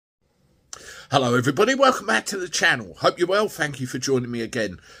Hello everybody, welcome back to the channel. Hope you're well, thank you for joining me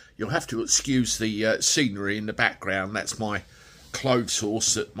again. You'll have to excuse the scenery in the background. That's my clothes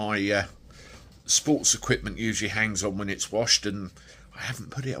horse that my sports equipment usually hangs on when it's washed, and I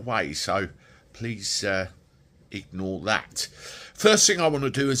haven't put it away, so please ignore that. First thing I want to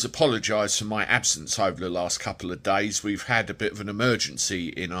do is apologise for my absence over the last couple of days. We've had a bit of an emergency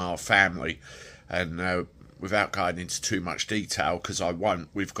in our family, and without going into too much detail, because I won't,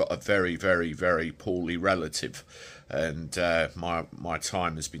 we've got a very, very, very poorly relative, and my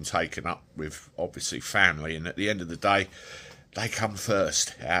time has been taken up with obviously family, and at the end of the day they come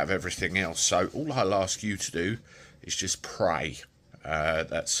first out of everything else. So all I'll ask you to do is just pray.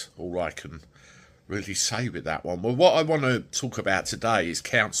 That's all I can really say with that one. Well, what I want to talk about today is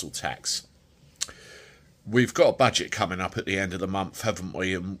council tax. We've got a budget coming up at the end of the month, haven't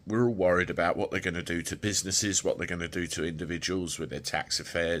we? And we're all worried about what they're going to do to businesses, what they're going to do to individuals with their tax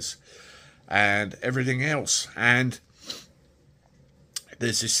affairs and everything else. And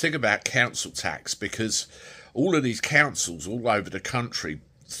there's this thing about council tax, because all of these councils all over the country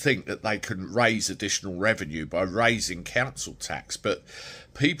think that they can raise additional revenue by raising council tax. But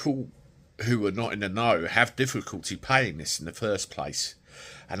people who are not in the know have difficulty paying this in the first place,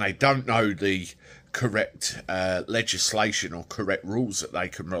 and they don't know the correct legislation or correct rules that they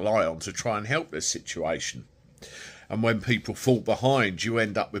can rely on to try and help this situation. And when people fall behind, you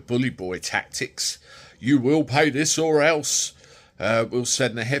end up with bully boy tactics. You will pay this or else we'll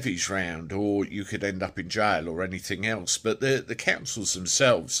send the heavies round, or you could end up in jail or anything else. But the councils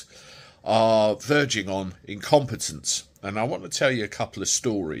themselves are verging on incompetence, and I want to tell you a couple of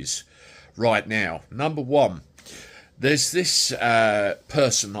stories right now. Number one, there's this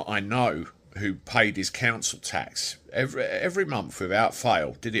person that I know who paid his council tax every month without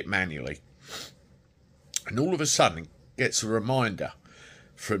fail, did it manually, and all of a sudden gets a reminder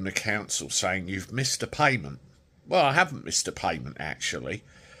from the council saying, "You've missed a payment." Well, I haven't missed a payment actually,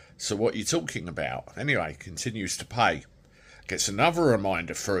 so what are you talking about? Anyway, continues to pay, gets another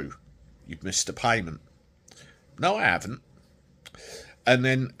reminder through, "You've missed a payment." No, I haven't. And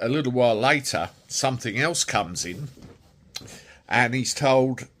then a little while later something else comes in and he's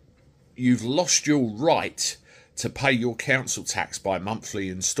told, "You've lost your right to pay your council tax by monthly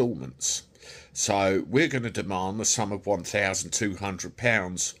instalments. So we're going to demand the sum of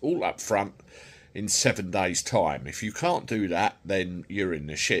 £1,200 all up front in 7 days' time. If you can't do that, then you're in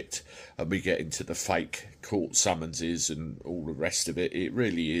the shit." And we get into the fake court summonses and all the rest of it. It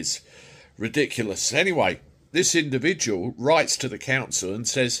really is ridiculous. Anyway, this individual writes to the council and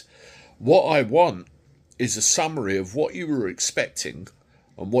says, "What I want is a summary of what you were expecting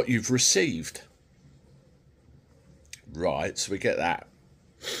and what you've received." Right, so we get that.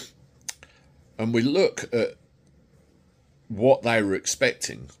 And we look at what they were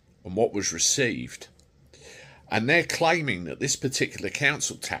expecting and what was received. And they're claiming that this particular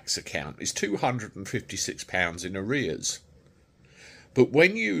council tax account is £256 in arrears. But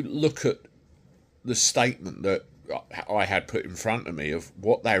when you look at the statement that I had put in front of me of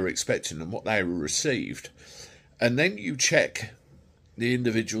what they were expecting and what they were received, and then you check the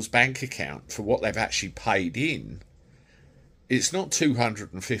individual's bank account for what they've actually paid in, it's not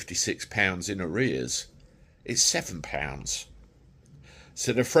 £256 in arrears, it's £7.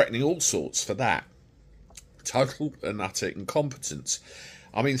 So they're threatening all sorts for that. Total and utter incompetence.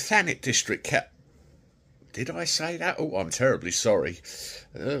 I mean, Thanet District Did I say that? Oh, I'm terribly sorry.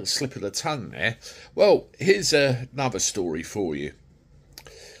 Slip of the tongue there. Well, here's another story for you.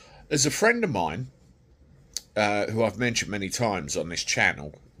 There's a friend of mine who I've mentioned many times on this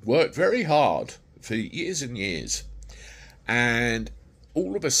channel, worked very hard for years and years, and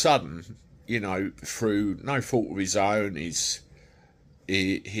all of a sudden, you know, through no fault of his own, his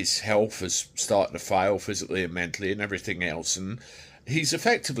health has started to fail physically and mentally and everything else, and he's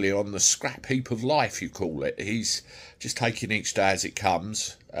effectively on the scrap heap of life, you call it. He's just taking each day as it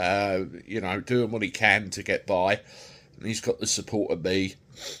comes, you know, doing what he can to get by, and he's got the support of me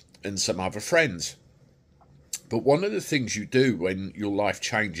and some other friends. But one of the things you do when your life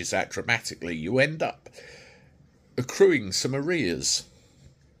changes that dramatically, you end up accruing some arrears,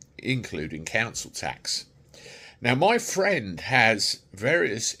 including council tax. Now, my friend has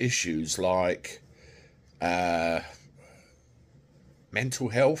various issues like mental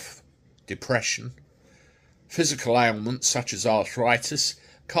health, depression, physical ailments such as arthritis,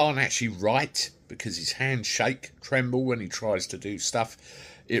 can't actually write because his hands shake, tremble when he tries to do stuff.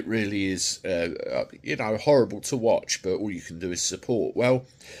 It really is, you know, horrible to watch, but all you can do is support. Well,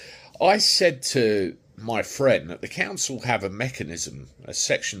 I said to my friend that the council have a mechanism, a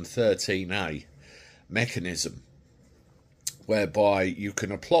Section 13A mechanism, whereby you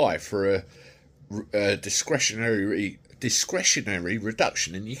can apply for a discretionary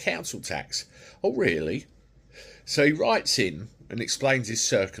reduction in your council tax. Oh, really? So he writes in and explains his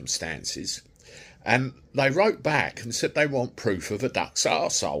circumstances, and they wrote back and said they want proof of a duck's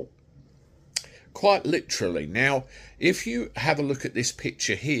arsehole. Quite literally. Now, if you have a look at this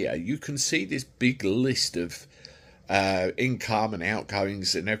picture here, you can see this big list of income and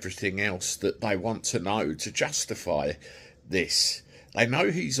outgoings and everything else that they want to know to justify this. They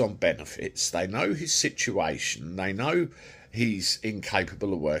know he's on benefits, they know his situation, they know he's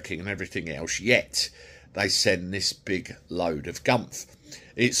incapable of working and everything else, yet they send this big load of gumph.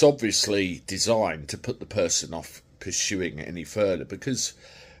 It's obviously designed to put the person off pursuing it any further, because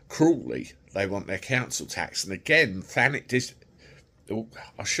cruelly they want their council tax. And again,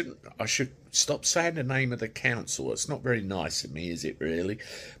 I should stop saying the name of the council. It's not very nice of me, is it really?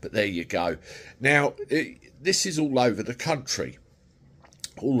 But there you go. Now, this is all over the country.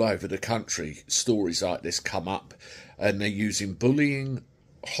 All over the country, stories like this come up, and they're using bullying,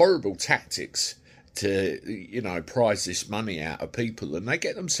 horrible tactics to, prize this money out of people, and they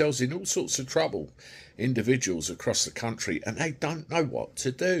get themselves in all sorts of trouble, individuals across the country, and they don't know what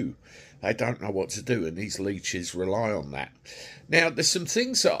to do. They don't know what to do, and these leeches rely on that. Now, there's some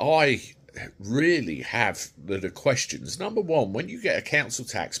things that I really have that are questions. Number one, when you get a council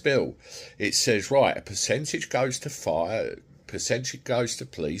tax bill, it says, right, a percentage goes to fire, percentage goes to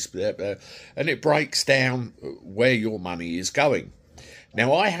police, blah, blah, and it breaks down where your money is going.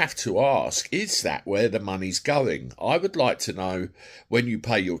 Now, I have to ask, is that where the money's going? I would like to know, when you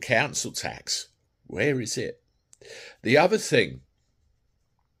pay your council tax, where is it? The other thing,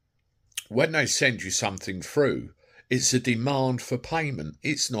 when they send you something through, it's a demand for payment.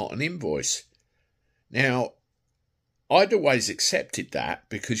 It's not an invoice. Now, I'd always accepted that,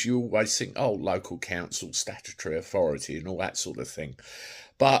 because you always think, oh, local council, statutory authority and all that sort of thing.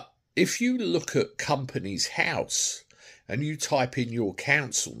 But if you look at Companies House and you type in your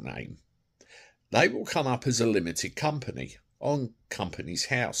council name, they will come up as a limited company on Companies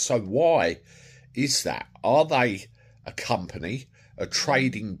House. So why is that? Are they a company, a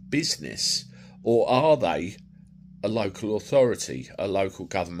trading business, or are they a local authority, a local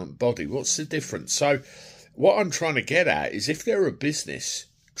government body? What's the difference? So what I'm trying to get at is, if they're a business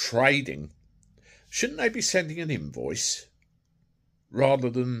trading, shouldn't they be sending an invoice rather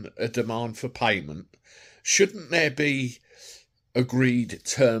than a demand for payment? Shouldn't there be agreed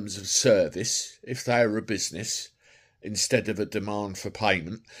terms of service if they are a business instead of a demand for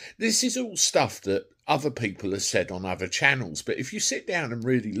payment? This is all stuff that other people have said on other channels, but if you sit down and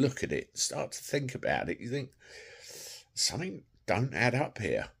really look at it, start to think about it, you think, something don't add up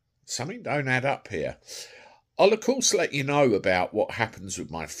here. Something don't add up here. I'll, of course, let you know about what happens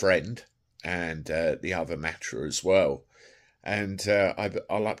with my friend and the other matter as well. And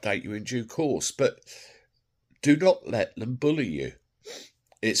I'll update you in due course. But do not let them bully you.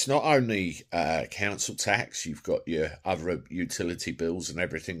 It's not only council tax, you've got your other utility bills and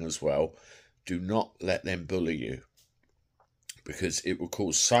everything as well. Do not let them bully you, because it will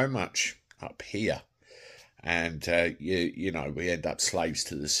cause so much up here. And, we end up slaves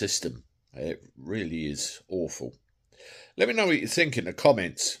to the system. It really is awful. Let me know what you think in the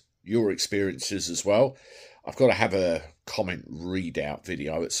comments, your experiences as well. I've got to have a comment readout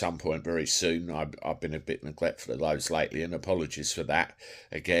video at some point very soon. I've been a bit neglectful of those lately, and apologies for that.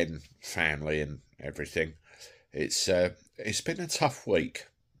 Again, family and everything. It's been a tough week.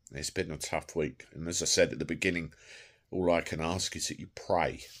 It's been a tough week. And as I said at the beginning, all I can ask is that you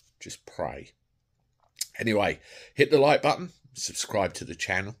pray. Just pray. Anyway, hit the like button, subscribe to the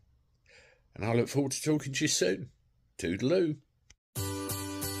channel, and I look forward to talking to you soon. Toodaloo.